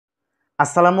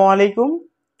আসসালামু আলাইকুম।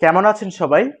 কেমন আছেন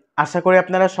সবাই? আশা করি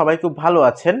আপনারা সবাই খুব ভালো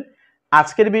আছেন।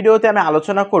 আজকের ভিডিওতে আমি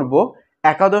আলোচনা করব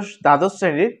একাদশ দ্বাদশ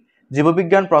শ্রেণীর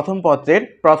জীববিজ্ঞান প্রথম পত্রের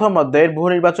প্রথম অধ্যায়ের বহু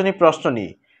নির্বাচনী প্রশ্ন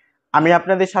নিয়ে। আমি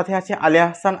আপনাদের সাথে আছি আলী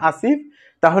আহসান আসিফ।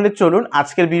 তাহলে চলুন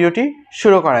আজকের ভিডিওটি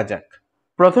শুরু করা যাক।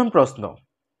 প্রথম প্রশ্ন,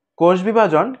 কোষ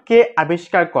বিভাজন কে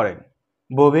আবিষ্কার করেন?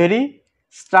 Boveri,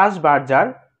 স্ট্রাসবার্জার,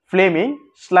 Fleming,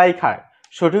 শ্লাইখার।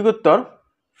 সঠিক উত্তর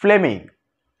ফ্লেমিং।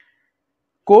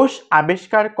 কোষ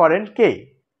আবিষ্কার করেন কে?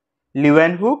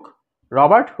 লিওয়েনহুক,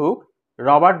 Robert Hooke,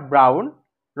 Robert brown,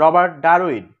 Robert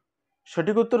Darwin.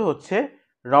 সঠিক উত্তর হচ্ছে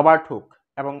রবার্ট হুক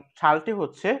এবং সালটি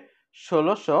হচ্ছে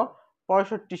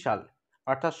 1665 সাল।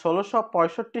 অর্থাৎ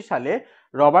 1665 সালে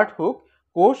রবার্ট হুক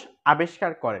কোষ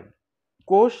আবিষ্কার করেন।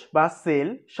 কোষ বা সেল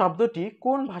শব্দটি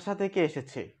কোন ভাষা থেকে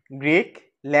এসেছে? Greek,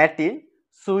 Latin,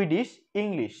 Swedish,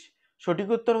 English. সঠিক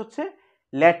উত্তর হচ্ছে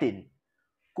ল্যাটিন।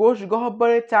 কোষ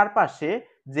গহ্বরের চারপাশে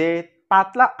যে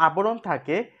পাতলা আবরণ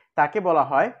থাকে তাকে বলা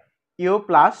হয়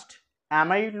ইওপ্লাস্ট,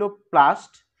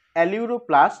 অ্যামাইলোপ্লাস্ট,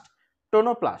 অ্যালিউরোপ্লাস্ট,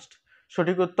 টোনোপ্লাস্ট।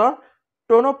 সঠিক উত্তর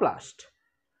টোনোপ্লাস্ট।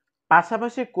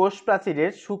 পাশাপাশি কোষ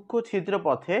প্রাচীরের সূক্ষ্ম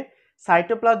ছিদ্রপথে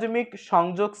সাইটোপ্লাজমিক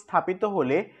সংযোগ স্থাপিত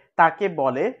হলে তাকে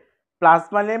বলে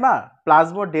প্লাজমালেমা,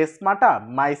 প্লাজমোডেসমাটা,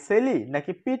 মাইসেলি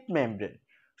নাকি পিট মেমব্রেন।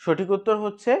 সঠিক উত্তর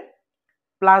হচ্ছে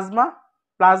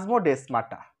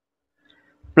প্লাজমোডেসমাটা।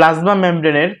 প্লাজমা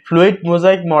মেমব্রেনের ফ্লুইড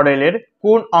মোজাইক মডেলের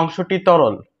কোন অংশটি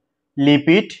তরল?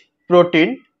 Lipid, protein,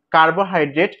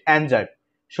 carbohydrate, enzyme.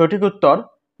 সঠিক উত্তর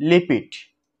লিপিড।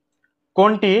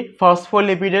 কোনটি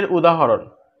ফসফোলিপিডের উদাহরণ?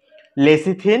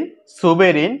 Lecithin,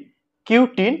 suberin,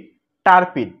 cutin,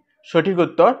 terpene. সঠিক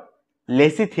উত্তর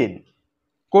লেসিথিন।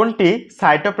 কোনটি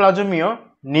সাইটোপ্লাজমীয়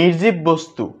নির্জীব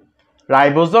বস্তু?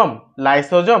 Ribosome,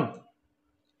 lysosome,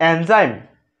 enzyme,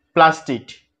 plastid.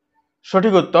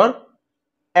 সঠিক উত্তর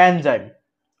এনজাইম।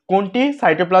 কোনটি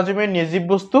সাইটোপ্লাজমের নির্জীব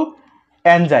বস্তু?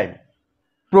 এনজাইম।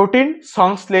 প্রোটিন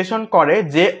সংশ্লেষণ করে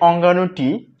যে অঙ্গাণুটি?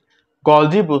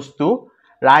 গলজি বস্তু,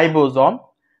 রাইবোজোম,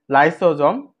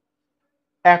 লাইসোজোম,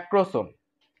 অ্যাক্রোসোম।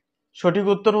 সঠিক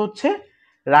উত্তর হচ্ছে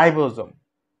রাইবোজোম।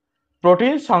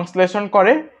 প্রোটিন সংশ্লেষণ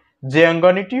করে যে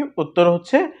অঙ্গাণুটি? উত্তর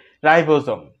হচ্ছে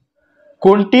রাইবোজোম।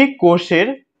 কোনটি কোষের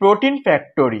প্রোটিন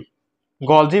ফ্যাক্টরি?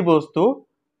 গলজি বস্তু,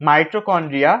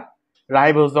 মাইটোকন্ড্রিয়া,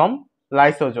 রাইবোজোম,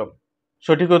 লাইসোজোম।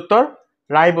 সঠিক উত্তর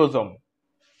রাইবোজোম।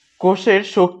 কোষের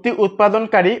শক্তি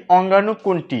উৎপাদনকারী অঙ্গাণু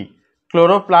কোনটি?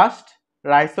 ক্লোরোপ্লাস্ট,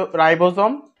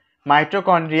 রাইবোজোম,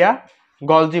 মাইটোকন্ড্রিয়া,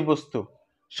 গলজি বস্তু।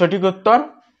 সঠিক উত্তর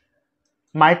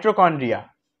মাইটোকন্ড্রিয়া।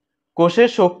 কোষের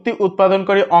শক্তি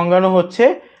উৎপাদনকারী অঙ্গাণু হচ্ছে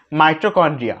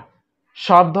মাইটোকন্ড্রিয়া।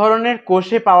 সব ধরনের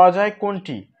কোষে পাওয়া যায়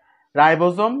কোনটি?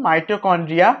 Ribosome,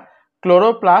 mitochondria,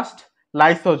 chloroplast,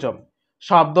 lysosome.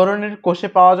 সব ধরনের কোষে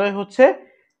পাওয়া যায় হচ্ছে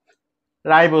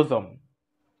রাইবোজোম।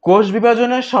 কোষ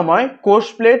বিভাজনের সময় কোষ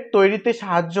প্লেট তৈরিতে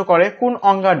সাহায্য করে কোন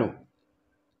অঙ্গাণু?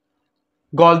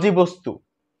 গলজি বস্তু।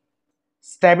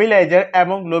 স্ট্যাবিলাইজার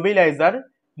এবং লোবিলাইজার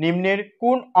নিম্নের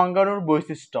কোন অঙ্গাণুর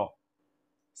বৈশিষ্ট্য?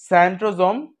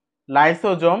 Centrosome,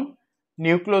 lysosome,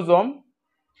 নিউক্লোজোম,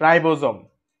 ribosome.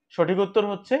 সঠিক উত্তর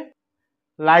হচ্ছে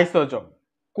লাইসোজোম।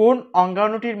 কোন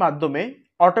অঙ্গাণুটির মাধ্যমে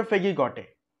অটোফেগি ঘটে?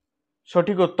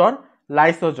 সঠিক উত্তর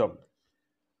লাইসোজোম।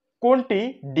 কোনটি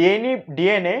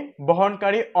ডিএনএ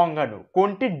বহনকারী অঙ্গাণু?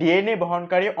 কোনটি ডিএনএ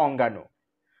বহনকারী অঙ্গাণু?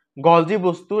 গলজি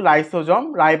বস্তু, লাইসোজোম,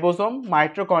 রাইবোজোম,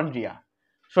 মাইটোকন্ড্রিয়া।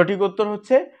 সঠিক উত্তর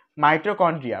হচ্ছে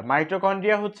মাইটোকন্ড্রিয়া।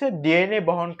 মাইটোকন্ড্রিয়া হচ্ছে ডিএনএ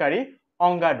বহনকারী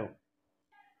অঙ্গাণু।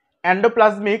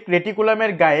 এন্ডোপ্লাজমিক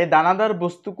রেটিকুলামের গায়ে দানাদার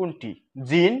বস্তু কোনটি?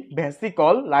 জিন,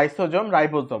 ভেসিকল, লাইসোজোম,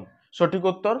 রাইবোজোম। সঠিক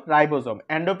উত্তর রাইবোজোম।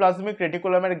 এন্ডোপ্লাজমিক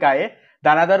রেটিকুলামের গায়ে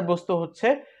দানাদার বস্তু হচ্ছে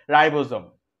রাইবোজোম।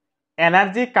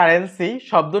 এনার্জি কারেন্সি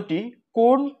শব্দটি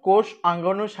কোন কোষ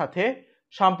অঙ্গাণুর সাথে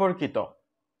সম্পর্কিত?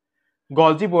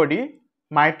 Golgi body,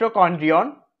 mitochondrion,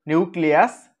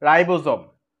 nucleus, ribosome.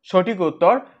 সঠিক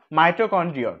উত্তর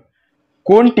মাইটোকন্ড্রিয়ন।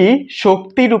 কোনটি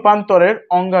শক্তি রূপান্তরের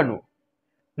অঙ্গাণু?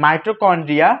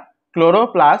 Mitochondria,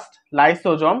 chloroplast,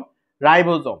 lysosome,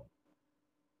 ribosome.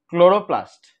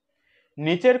 Chloroplast.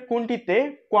 নিচের কোনটিতে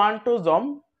কোয়ান্টোজোম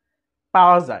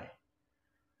পাওয়া যায়?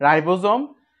 রাইবোজোম,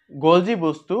 গলজি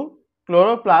বস্তু,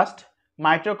 ক্লোরোপ্লাস্ট,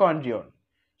 মাইটোকন্ড্রিয়ন।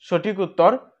 সঠিক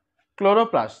উত্তর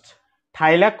ক্লোরোপ্লাস্ট।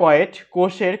 থাইলাকয়েড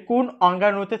কোষের কোন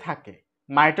অঙ্গাণুতে থাকে?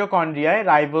 মাইটোকন্ড্রিয়ায়,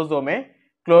 রাইবোজোমে,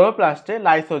 ক্লোরোপ্লাস্টে,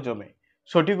 লাইসোজোমে।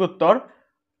 সঠিক উত্তর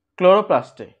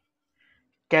ক্লোরোপ্লাস্টে।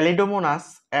 ক্যালিডোমোনাস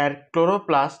এর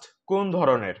ক্লোরোপ্লাস্ট কোন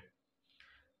ধরনের?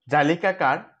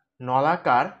 জালিকাকার,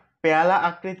 নলাকার, পেয়ালা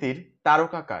আকৃতির,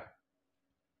 তারকাকার।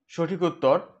 সঠিক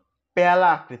উত্তর পেয়ালা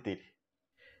আকৃতির।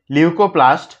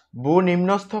 লিউকোপ্লাস্ট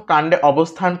ভূনিম্নস্থ কাণ্ডে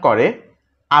অবস্থান করে,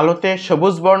 আলোতে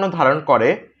সবুজ বর্ণ ধারণ করে,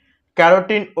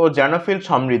 ক্যারোটিন ও জ্যানোফিল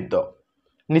সমৃদ্ধ।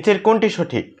 নিচের কোনটি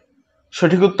সঠিক?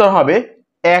 সঠিক উত্তর হবে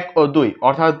 1 ও 2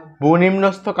 অর্থাৎ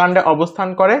ভূনিম্নস্থ কাণ্ডে অবস্থান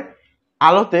করে,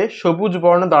 আলোতে সবুজ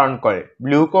বর্ণ ধারণ করে।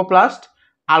 লিউকোপ্লাস্ট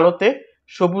আলোতে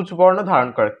সবুজ বর্ণ ধারণ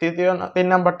করে। 3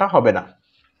 নাম্বারটা হবে না।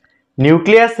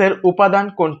 নিউক্লিয়াসের উপাদান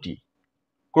কোনটি?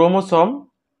 Chromosome,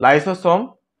 lysosome,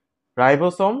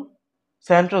 ribosome,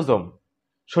 centrosome.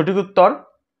 সঠিক উত্তর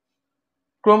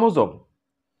ক্রোমোজোম।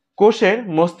 কোষের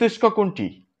মস্তিষ্ক কোনটি?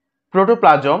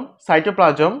 Protoplasm,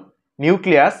 cytoplasm,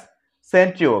 nucleus,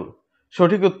 centriole.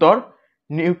 সঠিক উত্তর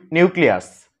নিউক্লিয়াস।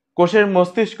 কোষের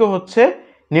মস্তিষ্ক হচ্ছে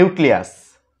নিউক্লিয়াস।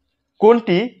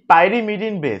 কোনটি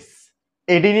পাইরিমিডিন বেস?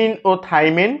 এডিনিন ও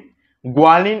থাইমিন,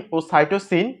 গুয়ানিন ও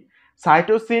সাইটোসিন,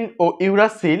 সাইটোসিন ও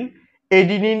ইউরাসিল,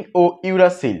 এডিনিন ও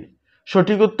ইউরাসিল।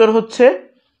 সঠিক উত্তর হচ্ছে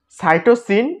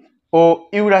সাইটোসিন ও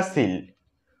ইউরাসিল।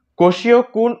 কোষীয়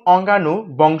কোন অঙ্গাণু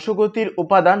বংশগতির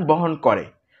উপাদান বহন করে?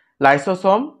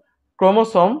 Lysosome,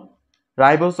 chromosome,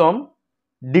 ribosome,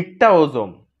 ডিকটাওজোম।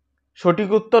 সঠিক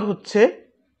উত্তর হচ্ছে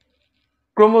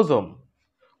ক্রোমোজোম।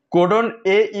 কোডন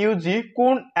AUG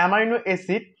কোন অ্যামাইনো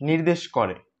অ্যাসিড নির্দেশ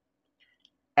করে?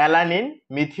 Alanine,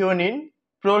 methionine,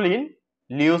 proline,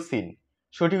 leucine.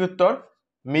 সঠিক উত্তর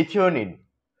মিথিওনিন।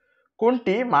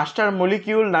 কোনটি মাস্টার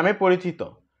মলিকিউল নামে পরিচিত?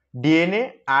 DNA,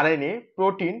 RNA,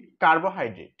 protein,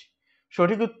 carbohydrate.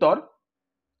 সঠিক উত্তর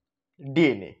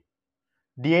ডিএনএ।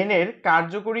 ডিএনএর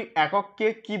কার্যকরী একককে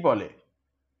কি বলে?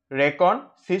 রেকন,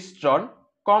 সিস্ট্রন,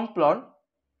 কমপ্লন,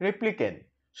 রেপ্লিকেন।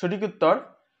 সঠিক উত্তর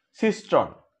সিস্ট্রন।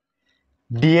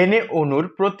 ডিএনএ অণুর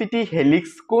প্রতিটি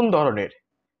হেলিক্স কোন ধরনের?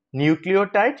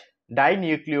 Nucleotide,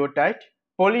 dinucleotide,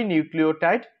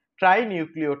 polynucleotide,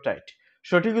 ট্রাইনিউক্লিওটাইড।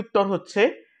 সঠিক উত্তর হচ্ছে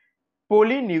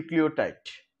পলিনিউক্লিওটাইড।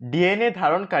 ডিএনএ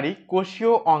ধারণকারী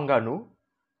কোষীয় অঙ্গাণু?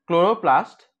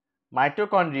 Chloroplast,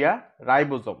 mitochondria,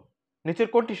 ribosome. নিচের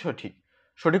কোনটি সঠিক?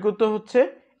 সঠিক উত্তর হচ্ছে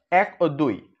 1 ও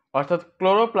 2 অর্থাৎ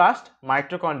ক্লোরোপ্লাস্ট,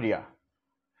 মাইটোকন্ড্রিয়া।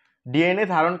 ডিএনএ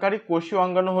ধারণকারী কোষীয়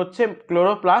অঙ্গাণু হচ্ছে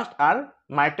ক্লোরোপ্লাস্ট আর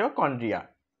মাইটোকন্ড্রিয়া।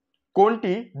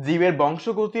 কোনটি জীবের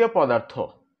বংশগতীয় পদার্থ?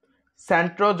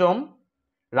 Centrosome,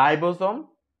 ribosome,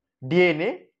 DNA,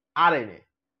 RNA.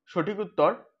 সঠিক উত্তর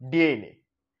ডিএনএ।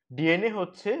 ডিএনএ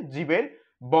হচ্ছে জীবের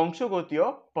বংশগতীয়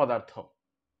পদার্থ।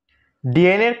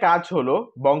 ডিএনএর কাজ হলো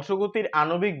বংশগতির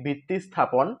আণবিক ভিত্তি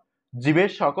স্থাপন,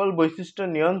 জীবের সকল বৈশিষ্ট্য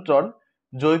নিয়ন্ত্রণ,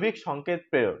 জৈবিক সংকেত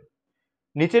প্রেরণ।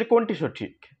 নিচের কোনটি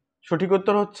সঠিক? সঠিক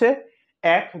উত্তর হচ্ছে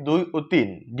 1, 2 ও 3।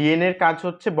 ডিএনএর কাজ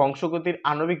হচ্ছে বংশগতির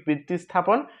আণবিক ভিত্তি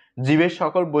স্থাপন, জীবের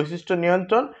সকল বৈশিষ্ট্য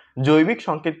নিয়ন্ত্রণ, জৈবিক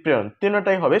সংকেত প্রেরণ।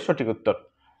 তিনটাই হবে সঠিক উত্তর।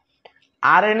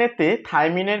 আরএনএতে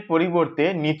থাইমিনের পরিবর্তে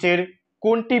নিচের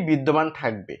কোনটি বিদ্যমান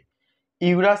থাকবে?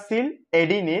 Uracil,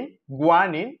 adenine,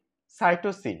 guanine,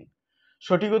 cytosine.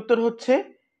 সঠিক উত্তর হচ্ছে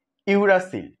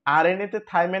ইউরাসিল। আরএনএতে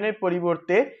থাইমিনের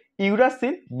পরিবর্তে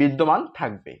ইউরাসিল বিদ্যমান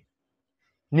থাকবে।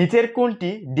 নিচের কোনটি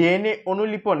ডিএনএ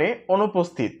অনুলিপনে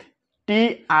অনুপস্থিত?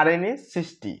 টিআরএনএ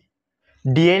সৃষ্টি।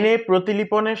 ডিএনএ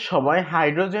প্রতিলিপনের সময়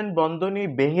হাইড্রোজেন বন্ধনী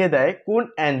ভেঙে দেয় কোন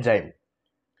এনজাইম?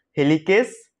 Helicase,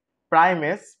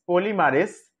 primase,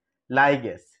 polymerase,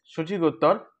 লাইগেস। সঠিক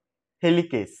উত্তর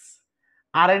হেলিকেস।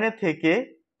 আরএনএ থেকে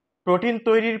প্রোটিন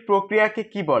তৈরির প্রক্রিয়াকে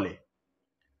কি বলে?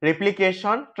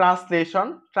 Replication, translation,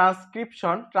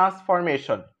 transcription,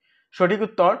 transformation. সঠিক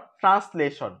উত্তর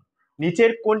ট্রান্সলেশন।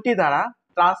 নিচের কোনটি দ্বারা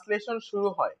ট্রান্সলেশন শুরু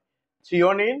হয়?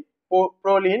 Threonine,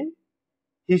 proline,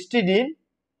 histidine,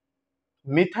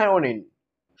 মিথায়োনিন।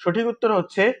 সঠিক উত্তর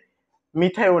হচ্ছে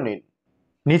মিথায়োনিন।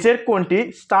 নিচের কোনটি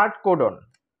স্টার্ট কোডন?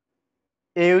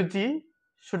 এউজি।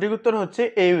 সঠিক উত্তর হচ্ছে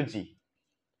এউজি।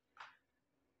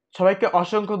 সবাইকে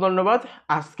অসংখ্য ধন্যবাদ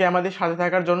আজকে আমাদের সাথে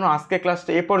থাকার জন্য। আজকে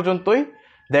ক্লাসটা এ পর্যন্তই।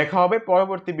 দেখা হবে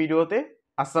পরবর্তী ভিডিওতে।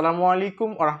 আসসালামু আলাইকুম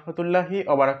ওয়া রাহমাতুল্লাহি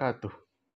ওয়া বারাকাতুহু।